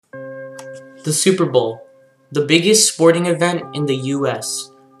The Super Bowl, the biggest sporting event in the US.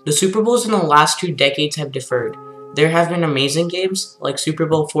 The Super Bowls in the last 2 decades have differed. There have been amazing games, like Super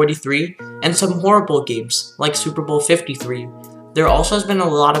Bowl 43, and some horrible games, like Super Bowl 53. There also has been a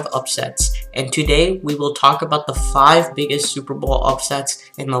lot of upsets, and today we will talk about the 5 biggest Super Bowl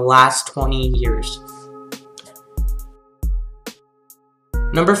upsets in the last 20 years.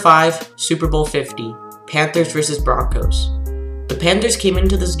 Number 5, Super Bowl 50, Panthers vs. Broncos. The Panthers came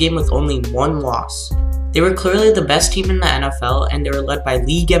into this game with only 1 loss. They were clearly the best team in the NFL, and they were led by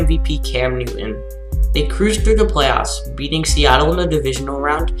league MVP Cam Newton. They cruised through the playoffs, beating Seattle in the divisional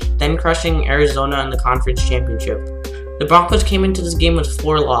round, then crushing Arizona in the conference championship. The Broncos came into this game with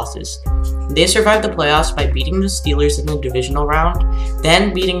 4 losses. They survived the playoffs by beating the Steelers in the divisional round,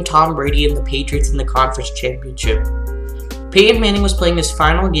 then beating Tom Brady and the Patriots in the conference championship. Peyton Manning was playing his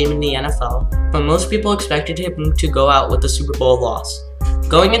final game in the NFL, but most people expected him to go out with a Super Bowl loss.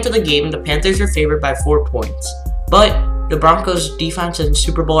 Going into the game, the Panthers were favored by 4 points, but the Broncos' defense and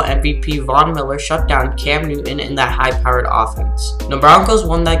Super Bowl MVP Von Miller shut down Cam Newton in that high-powered offense. The Broncos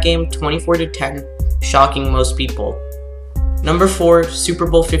won that game 24-10, shocking most people. Number 4, Super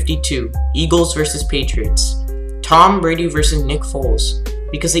Bowl 52, Eagles vs. Patriots. Tom Brady vs. Nick Foles.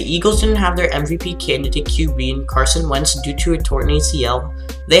 Because the Eagles didn't have their MVP candidate QB in Carson Wentz due to a torn ACL,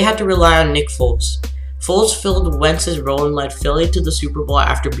 they had to rely on Nick Foles. Foles filled Wentz's role and led Philly to the Super Bowl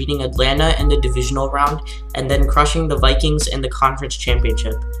after beating Atlanta in the divisional round and then crushing the Vikings in the conference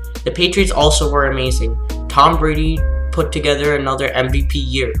championship. The Patriots also were amazing. Tom Brady put together another MVP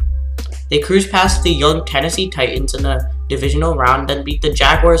year. They cruised past the young Tennessee Titans in the divisional round, then beat the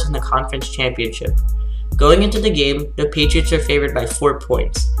Jaguars in the conference championship. Going into the game, the Patriots were favored by 4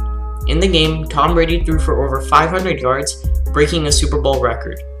 points. In the game, Tom Brady threw for over 500 yards, breaking a Super Bowl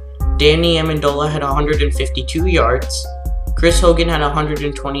record. Danny Amendola had 152 yards, Chris Hogan had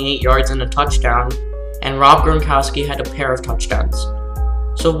 128 yards and a touchdown, and Rob Gronkowski had a pair of touchdowns.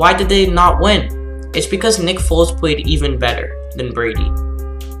 So why did they not win? It's because Nick Foles played even better than Brady.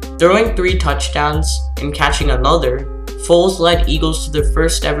 Throwing 3 touchdowns and catching another, Foles led Eagles to their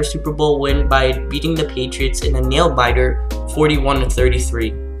first ever Super Bowl win by beating the Patriots in a nail-biter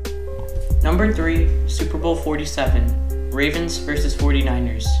 41-33. Number 3, Super Bowl 47, Ravens vs.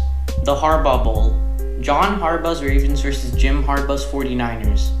 49ers. The Harbaugh Bowl. John Harbaugh's Ravens vs. Jim Harbaugh's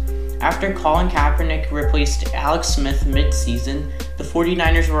 49ers. After Colin Kaepernick replaced Alex Smith mid-season, the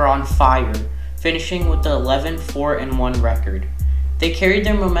 49ers were on fire, finishing with the 11-4-1 record. They carried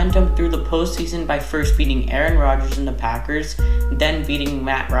their momentum through the postseason by first beating Aaron Rodgers and the Packers, then beating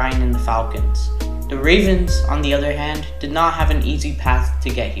Matt Ryan and the Falcons. The Ravens, on the other hand, did not have an easy path to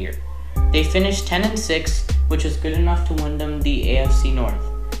get here. They finished 10-6, which was good enough to win them the AFC North.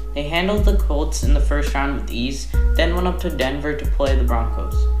 They handled the Colts in the first round with ease, then went up to Denver to play the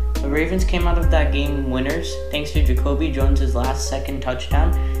Broncos. The Ravens came out of that game winners thanks to Jacoby Jones' last-second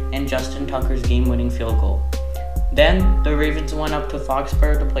touchdown and Justin Tucker's game-winning field goal. Then, the Ravens went up to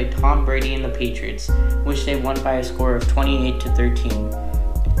Foxborough to play Tom Brady and the Patriots, which they won by a score of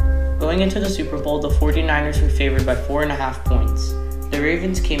 28-13. Going into the Super Bowl, the 49ers were favored by 4.5 points. The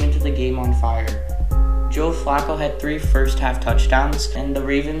Ravens came into the game on fire. Joe Flacco had 3 first-half touchdowns, and the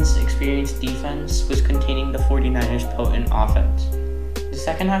Ravens' experienced defense was containing the 49ers' potent offense. The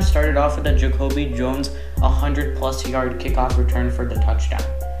second half started off with a Jacoby Jones 100-plus yard kickoff return for the touchdown.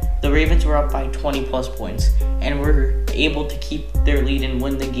 The Ravens were up by 20-plus points and were able to keep their lead and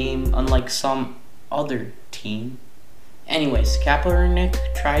win the game, unlike some other team. Anyways, Kaepernick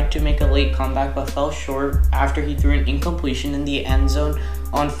tried to make a late comeback but fell short after he threw an incompletion in the end zone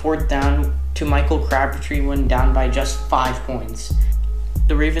on 4th down to Michael Crabtree when down by just 5 points.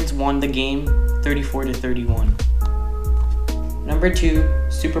 The Ravens won the game 34-31. Number 2,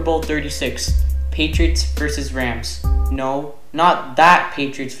 Super Bowl 36, Patriots vs. Rams. No, not that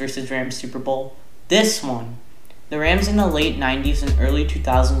Patriots vs. Rams Super Bowl. This one. The Rams in the late 90s and early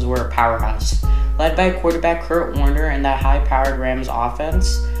 2000s were a powerhouse. Led by quarterback Kurt Warner and that high-powered Rams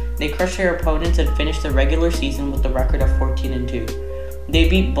offense, they crushed their opponents and finished the regular season with a record of 14-2. They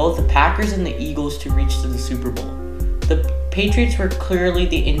beat both the Packers and the Eagles to reach to the Super Bowl. The Patriots were clearly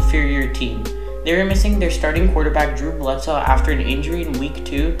the inferior team. They were missing their starting quarterback Drew Bledsoe after an injury in week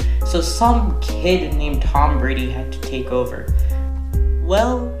 2, so some kid named Tom Brady had to take over.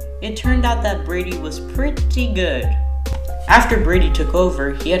 Well, it turned out that Brady was pretty good. After Brady took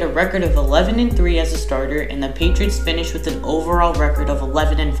over, he had a record of 11-3 as a starter, and the Patriots finished with an overall record of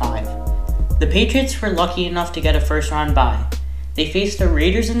 11-5. The Patriots were lucky enough to get a first-round bye. They faced the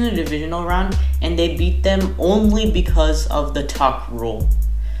Raiders in the divisional round, and they beat them only because of the tuck rule.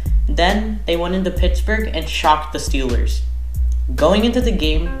 Then, they went into Pittsburgh and shocked the Steelers. Going into the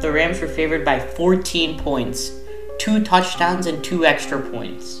game, the Rams were favored by 14 points, 2 touchdowns and 2 extra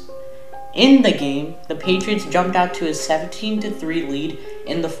points. In the game, the Patriots jumped out to a 17-3 lead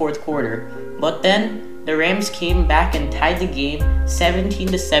in the fourth quarter, but then the Rams came back and tied the game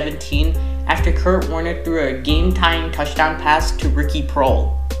 17-17 after Kurt Warner threw a game-tying touchdown pass to Ricky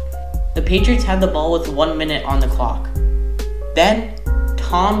Proehl. The Patriots had the ball with 1 minute on the clock. Then,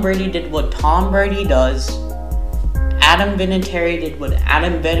 Tom Brady did what Tom Brady does. Adam Vinatieri did what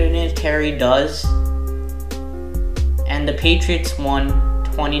Adam Vinatieri does. And the Patriots won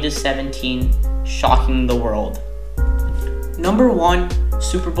 20-17, shocking the world. Number 1,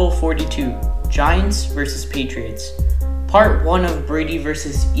 Super Bowl 42, Giants vs. Patriots. Part 1 of Brady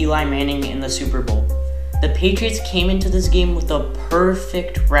vs. Eli Manning in the Super Bowl. The Patriots came into this game with a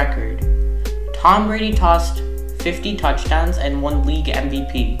perfect record. Tom Brady tossed 50 touchdowns and won league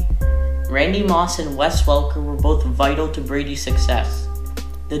MVP. Randy Moss and Wes Welker were both vital to Brady's success.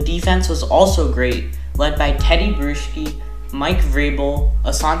 The defense was also great, led by Teddy Bruschi, Mike Vrabel,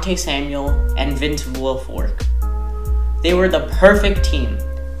 Asante Samuel, and Vince Wilfork. They were the perfect team.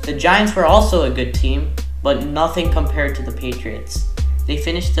 The Giants were also a good team, but nothing compared to the Patriots. They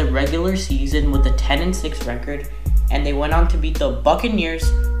finished the regular season with a 10-6 record, and they went on to beat the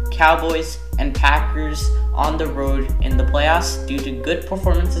Buccaneers, Cowboys, and Packers on the road in the playoffs due to good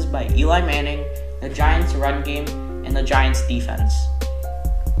performances by Eli Manning, the Giants' run game, and the Giants' defense.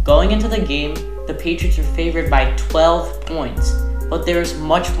 Going into the game, the Patriots were favored by 12 points, but there is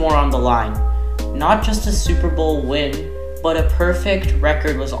much more on the line. Not just a Super Bowl win, but a perfect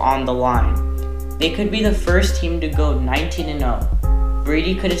record was on the line. They could be the first team to go 19-0.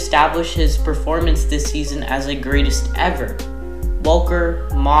 Brady could establish his performance this season as the greatest ever.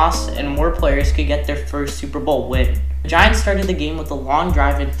 Welker, Moss, and more players could get their first Super Bowl win. The Giants started the game with a long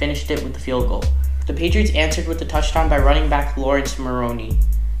drive and finished it with a field goal. The Patriots answered with a touchdown by running back Lawrence Maroney.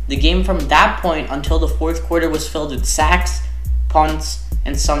 The game from that point until the fourth quarter was filled with sacks, punts,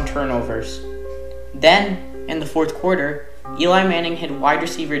 and some turnovers. Then, in the fourth quarter, Eli Manning hit wide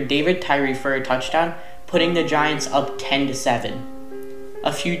receiver David Tyree for a touchdown, putting the Giants up 10-7.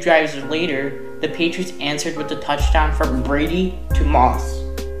 A few drives later, the Patriots answered with a touchdown from Brady to Moss.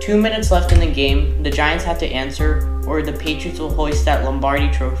 2 minutes left in the game, the Giants had to answer, or the Patriots will hoist that Lombardi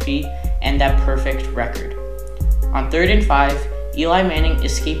trophy and that perfect record. On 3rd and 5, Eli Manning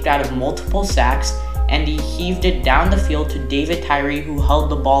escaped out of multiple sacks, and he heaved it down the field to David Tyree, who held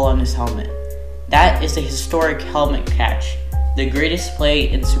the ball on his helmet. That is a historic helmet catch, the greatest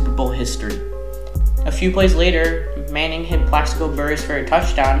play in Super Bowl history. A few plays later, Manning hit Plaxico Burress for a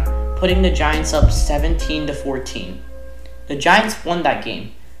touchdown, putting the Giants up 17-14. The Giants won that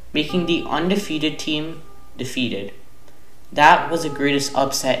game, making the undefeated team defeated. That was the greatest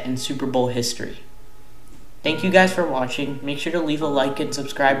upset in Super Bowl history. Thank you guys for watching. Make sure to leave a like and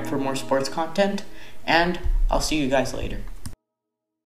subscribe for more sports content, and I'll see you guys later.